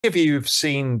If you've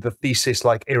seen the thesis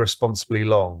like irresponsibly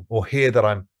long, or hear that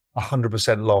I'm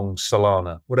 100% long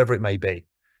Solana, whatever it may be,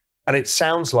 and it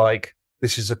sounds like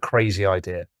this is a crazy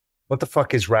idea. What the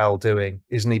fuck is Raoul doing?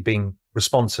 Isn't he being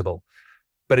responsible?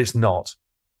 But it's not.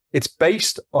 It's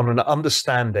based on an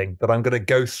understanding that I'm going to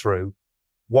go through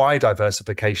why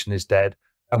diversification is dead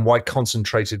and why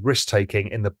concentrated risk taking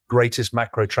in the greatest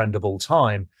macro trend of all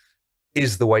time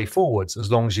is the way forwards,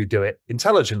 as long as you do it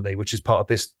intelligently, which is part of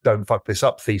this don't fuck this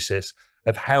up thesis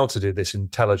of how to do this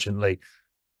intelligently.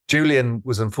 Julian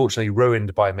was unfortunately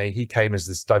ruined by me. He came as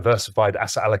this diversified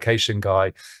asset allocation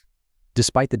guy.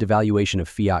 Despite the devaluation of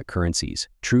fiat currencies,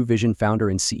 True Vision founder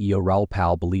and CEO Raoul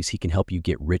Pal believes he can help you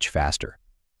get rich faster.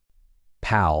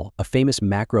 Pal, a famous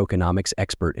macroeconomics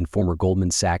expert and former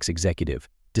Goldman Sachs executive,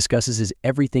 discusses his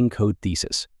everything code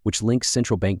thesis, which links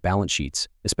central bank balance sheets,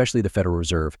 especially the Federal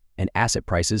Reserve, and asset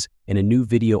prices in a new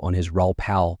video on his Raoul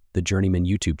Pal, the Journeyman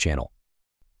YouTube channel.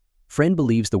 Friend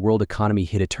believes the world economy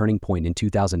hit a turning point in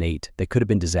 2008 that could have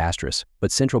been disastrous,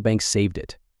 but central banks saved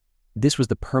it. This was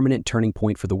the permanent turning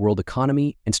point for the world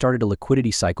economy and started a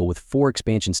liquidity cycle with 4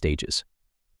 expansion stages.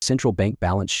 Central bank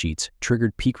balance sheets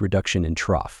triggered peak reduction and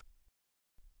trough.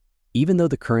 Even though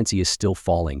the currency is still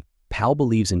falling, Pal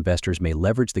believes investors may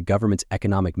leverage the government's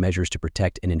economic measures to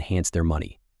protect and enhance their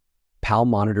money. Pal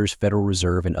monitors Federal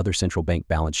Reserve and other central bank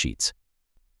balance sheets.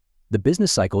 The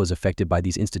business cycle is affected by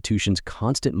these institutions'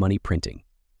 constant money printing.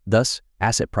 Thus,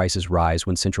 asset prices rise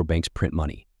when central banks print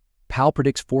money. Pal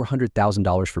predicts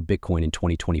 $400,000 for Bitcoin in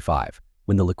 2025,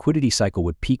 when the liquidity cycle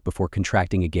would peak before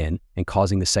contracting again and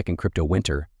causing the second crypto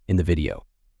winter in the video.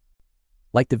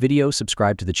 Like the video,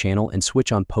 subscribe to the channel, and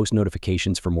switch on post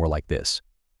notifications for more like this.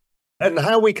 And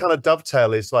how we kind of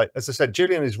dovetail is, like, as I said,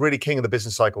 Julian is really king of the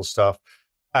business cycle stuff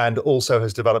and also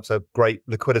has developed a great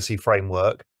liquidity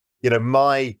framework. You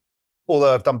know,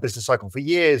 although I've done business cycle for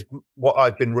years, what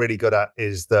I've been really good at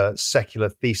is the secular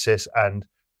thesis and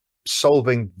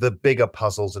solving the bigger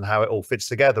puzzles and how it all fits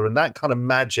together. And that kind of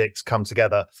magic's come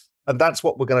together. And that's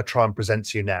what we're going to try and present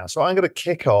to you now. So I'm going to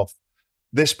kick off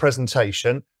this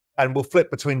presentation and we'll flip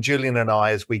between Julian and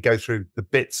I as we go through the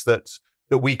bits that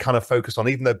we kind of focus on,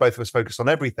 even though both of us focus on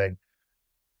everything.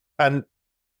 And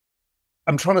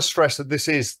I'm trying to stress that this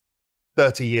is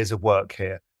 30 years of work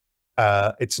here.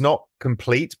 It's not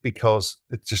complete because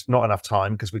it's just not enough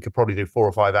time, because we could probably do 4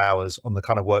 or 5 hours on the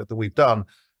kind of work that we've done.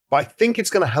 But I think it's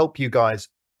going to help you guys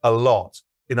a lot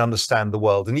in understand the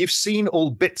world. And you've seen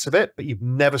all bits of it, but you've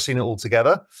never seen it all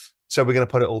together. So we're going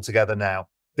to put it all together now.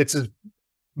 This is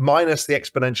minus the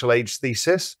exponential age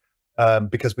thesis,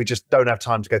 because we just don't have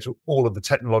time to go through all of the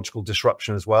technological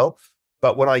disruption as well.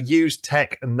 But when I use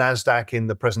tech and NASDAQ in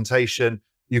the presentation,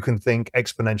 you can think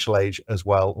exponential age as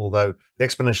well, although the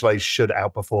exponential age should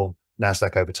outperform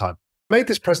NASDAQ over time. I made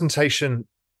this presentation,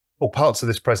 or parts of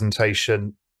this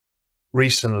presentation,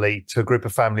 recently to a group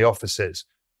of family offices.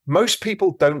 Most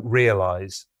people don't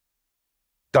realize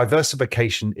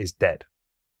diversification is dead.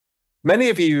 Many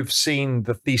of you have seen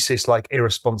the thesis like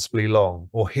irresponsibly long,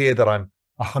 or hear that I'm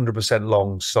 100%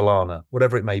 long Solana,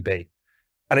 whatever it may be.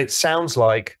 And it sounds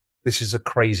like this is a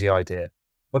crazy idea.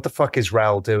 What the fuck is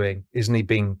Raoul doing? Isn't he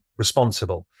being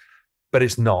responsible? But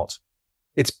it's not.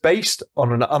 It's based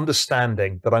on an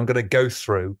understanding that I'm going to go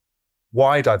through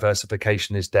why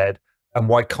diversification is dead and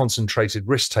why concentrated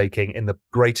risk taking in the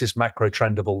greatest macro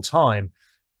trend of all time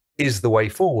is the way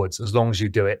forwards, as long as you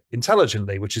do it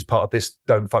intelligently, which is part of this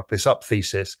don't fuck this up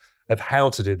thesis of how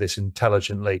to do this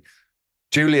intelligently.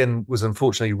 Julian was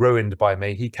unfortunately ruined by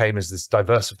me. He came as this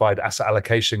diversified asset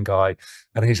allocation guy,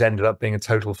 and he's ended up being a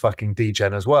total fucking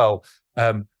degen as well,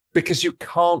 because you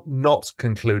can't not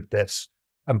conclude this.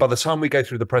 And by the time we go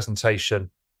through the presentation,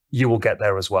 you will get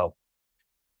there as well.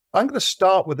 I'm going to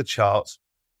start with a chart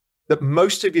that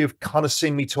most of you have kind of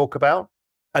seen me talk about,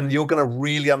 and you're going to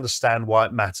really understand why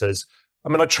it matters. I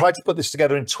mean, I tried to put this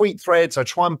together in tweet threads. I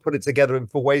try and put it together in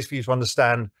for ways for you to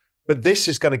understand, but this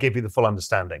is going to give you the full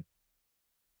understanding.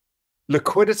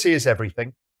 Liquidity is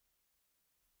everything.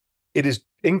 It is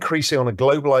increasing on a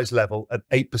globalized level at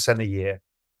 8% a year.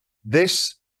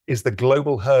 This is the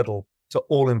global hurdle to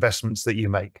all investments that you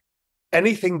make.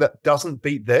 Anything that doesn't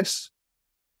beat this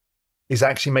is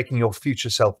actually making your future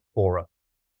self poorer.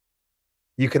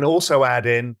 You can also add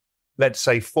in, let's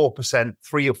say 4%,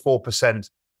 3 or 4%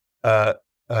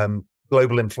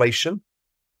 global inflation.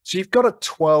 So you've got a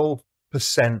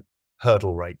 12%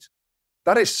 hurdle rate.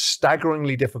 That is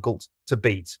staggeringly difficult to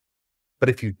beat. But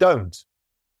if you don't,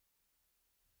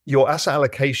 your asset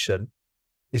allocation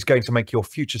is going to make your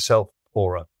future self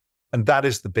poorer. And that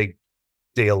is the big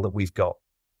deal that we've got.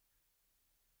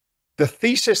 The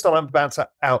thesis that I'm about to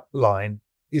outline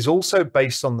is also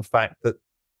based on the fact that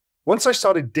Once I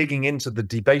started digging into the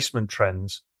debasement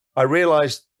trends, I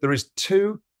realized there is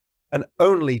two and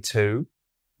only two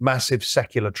massive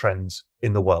secular trends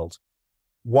in the world.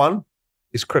 One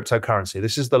is cryptocurrency.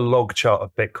 This is the log chart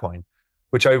of Bitcoin,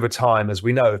 which over time, as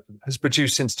we know, has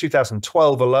produced since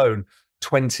 2012 alone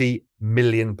 20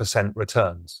 million%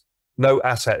 returns. No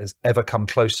asset has ever come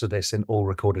close to this in all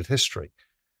recorded history.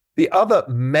 The other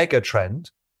mega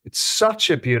trend, it's such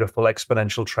a beautiful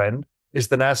exponential trend, is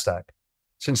the NASDAQ.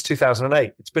 Since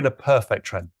 2008, it's been a perfect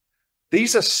trend.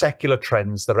 These are secular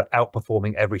trends that are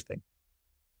outperforming everything.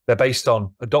 They're based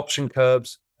on adoption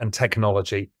curves and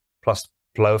technology, plus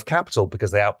flow of capital. Because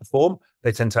they outperform,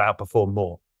 they tend to outperform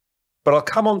more. But I'll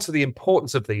come on to the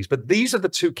importance of these. But these are the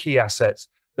two key assets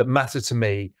that matter to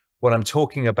me when I'm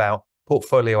talking about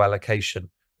portfolio allocation,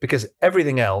 because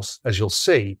everything else, as you'll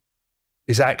see,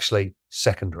 is actually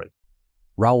secondary.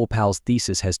 Raoul Pal's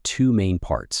thesis has two main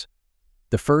parts.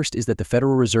 The first is that the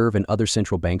Federal Reserve and other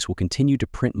central banks will continue to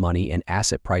print money, and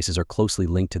asset prices are closely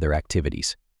linked to their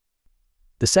activities.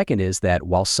 The second is that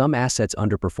while some assets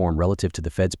underperform relative to the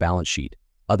Fed's balance sheet,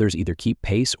 others either keep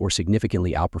pace or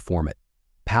significantly outperform it.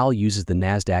 Pal uses the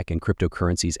NASDAQ and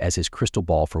cryptocurrencies as his crystal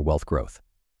ball for wealth growth.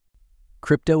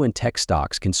 Crypto and tech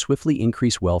stocks can swiftly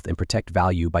increase wealth and protect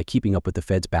value by keeping up with the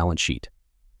Fed's balance sheet.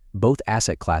 Both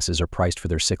asset classes are priced for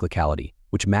their cyclicality,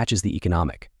 which matches the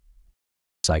economic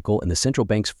cycle, and the central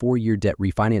bank's 4-year debt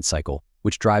refinance cycle,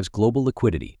 which drives global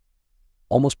liquidity.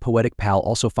 Almost poetic, Pal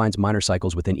also finds minor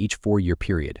cycles within each 4-year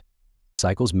period.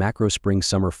 Cycles macro spring,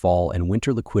 summer, fall, and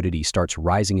winter liquidity starts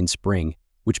rising in spring,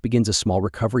 which begins a small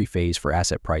recovery phase for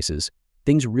asset prices.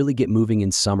 Things really get moving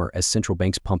in summer as central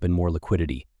banks pump in more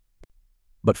liquidity.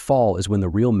 But fall is when the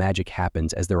real magic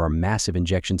happens, as there are massive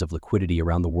injections of liquidity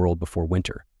around the world before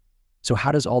winter. So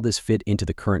how does all this fit into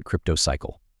the current crypto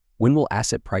cycle? When will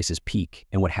asset prices peak,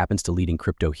 and what happens to leading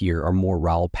crypto? Here are more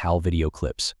Raoul Pal video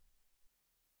clips.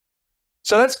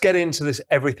 So let's get into this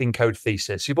everything code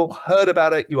thesis. You've all heard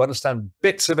about it. You understand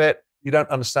bits of it. You don't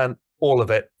understand all of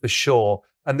it for sure.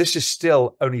 And this is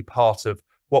still only part of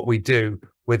what we do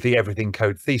with the everything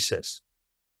code thesis.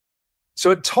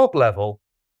 So at top level,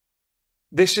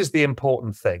 this is the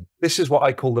important thing. This is what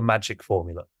I call the magic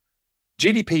formula.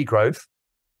 GDP growth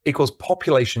equals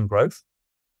population growth,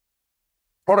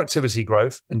 productivity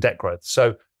growth, and debt growth.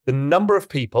 So the number of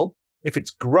people, if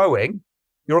it's growing,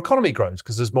 your economy grows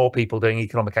because there's more people doing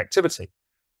economic activity.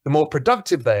 The more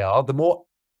productive they are, the more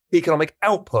economic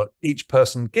output each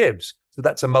person gives. So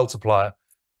that's a multiplier.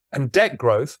 And debt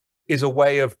growth is a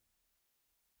way of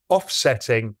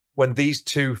offsetting when these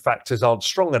two factors aren't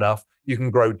strong enough, you can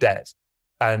grow debt.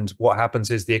 And what happens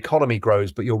is the economy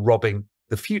grows, but you're robbing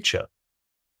the future.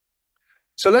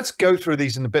 So let's go through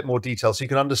these in a bit more detail so you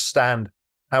can understand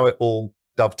how it all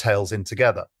dovetails in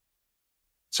together.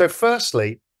 So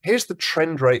firstly, here's the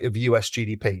trend rate of US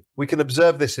GDP. We can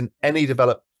observe this in any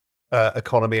developed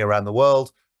economy around the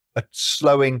world, a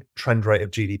slowing trend rate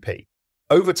of GDP.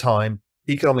 Over time,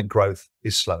 economic growth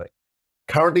is slowing.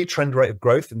 Currently, trend rate of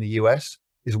growth in the US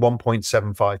is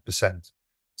 1.75%.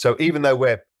 So even though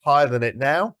we're higher than it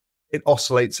now, it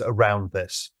oscillates around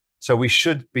this. So we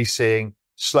should be seeing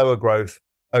slower growth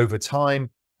over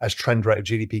time as trend rate of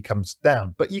GDP comes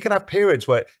down. But you can have periods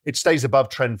where it stays above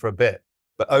trend for a bit.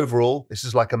 But overall, this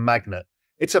is like a magnet.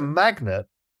 It's a magnet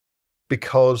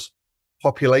because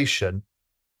population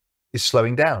is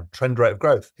slowing down, trend rate of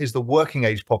growth. Here's the working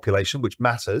age population, which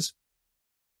matters.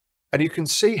 And you can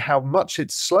see how much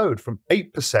it's slowed from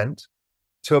 8%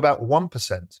 to about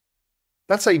 1%.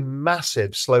 That's a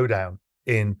massive slowdown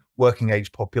in working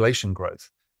age population growth.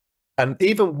 And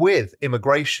even with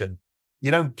immigration,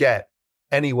 you don't get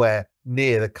anywhere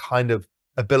near the kind of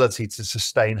ability to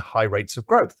sustain high rates of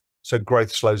growth. So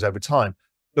growth slows over time.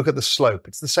 Look at the slope.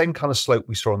 It's the same kind of slope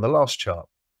we saw on the last chart.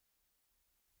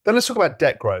 Then let's talk about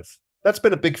debt growth. That's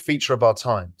been a big feature of our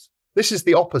times. This is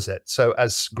the opposite. So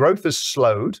as growth has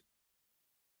slowed,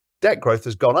 debt growth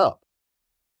has gone up.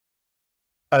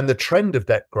 And the trend of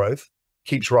debt growth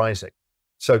keeps rising.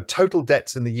 So total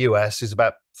debts in the US is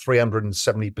about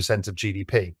 370% of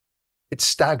GDP. It's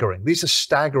staggering. These are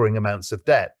staggering amounts of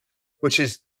debt, which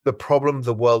is the problem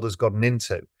the world has gotten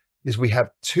into, is we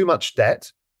have too much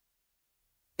debt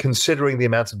considering the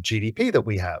amount of GDP that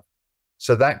we have.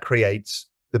 So that creates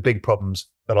the big problems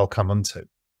that I'll come onto.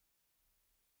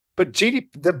 But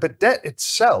debt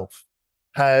itself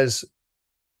has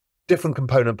different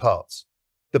component parts.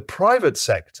 The private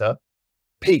sector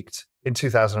peaked in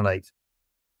 2008.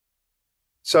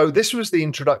 So this was the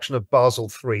introduction of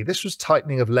Basel III. This was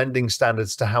tightening of lending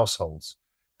standards to households.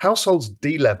 Households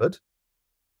delevered,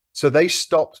 so they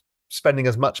stopped spending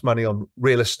as much money on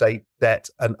real estate debt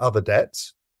and other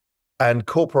debts. And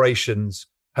corporations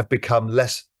have become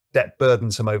less debt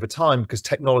burdensome over time because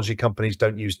technology companies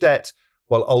don't use debt,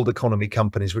 while old economy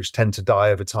companies, which tend to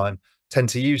die over time, tend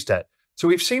to use debt. So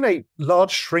we've seen a large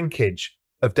shrinkage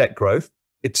of debt growth.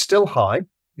 It's still high.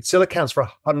 It still accounts for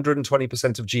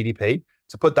 120% of GDP.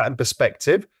 To put that in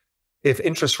perspective, if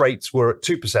interest rates were at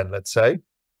 2%, let's say,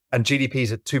 and GDP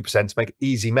is at 2%, to make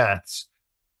easy maths,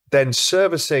 then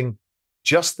servicing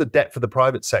just the debt for the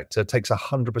private sector takes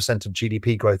 100% of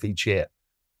GDP growth each year,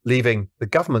 leaving the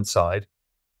government side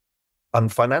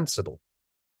unfinanceable.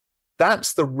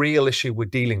 That's the real issue we're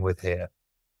dealing with here.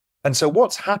 And so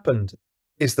what's happened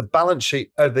is the balance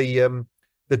sheet, the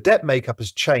debt makeup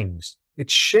has changed.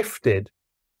 It's shifted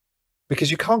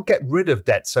because you can't get rid of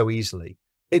debt so easily.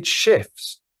 It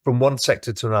shifts from one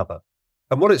sector to another.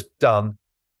 And what it's done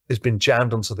has been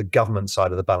jammed onto the government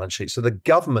side of the balance sheet. So the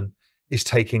government is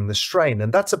taking the strain,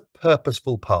 and that's a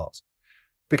purposeful part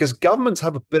because governments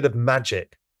have a bit of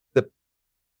magic that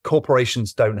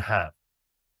corporations don't have.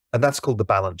 And that's called the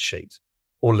balance sheet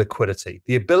or liquidity.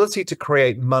 The ability to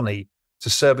create money to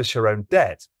service your own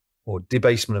debt or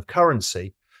debasement of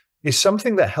currency is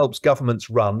something that helps governments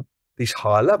run these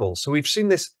higher levels. So we've seen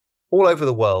this all over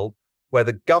the world where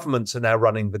the governments are now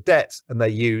running the debt and they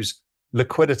use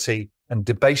liquidity and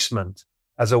debasement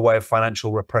as a way of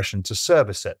financial repression to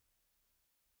service it.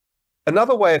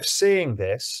 Another way of seeing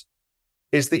this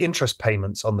is the interest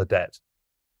payments on the debt.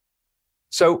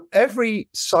 So every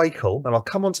cycle, and I'll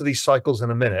come onto these cycles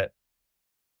in a minute,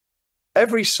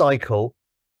 every cycle,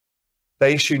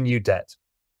 they issue new debt.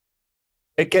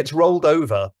 It gets rolled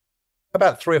over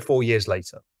about 3 or 4 years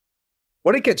later.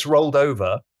 When it gets rolled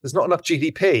over, there's not enough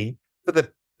GDP for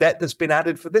the debt that's been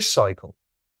added for this cycle.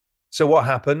 So what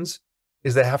happens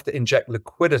is they have to inject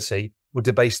liquidity or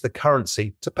debase the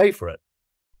currency to pay for it.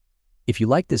 If you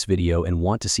like this video and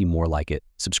want to see more like it,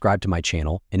 subscribe to my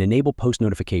channel and enable post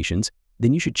notifications,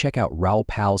 then you should check out Raoul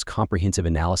Pal's comprehensive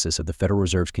analysis of the Federal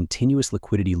Reserve's continuous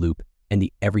liquidity loop and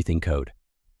the everything code.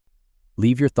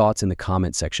 Leave your thoughts in the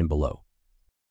comment section below.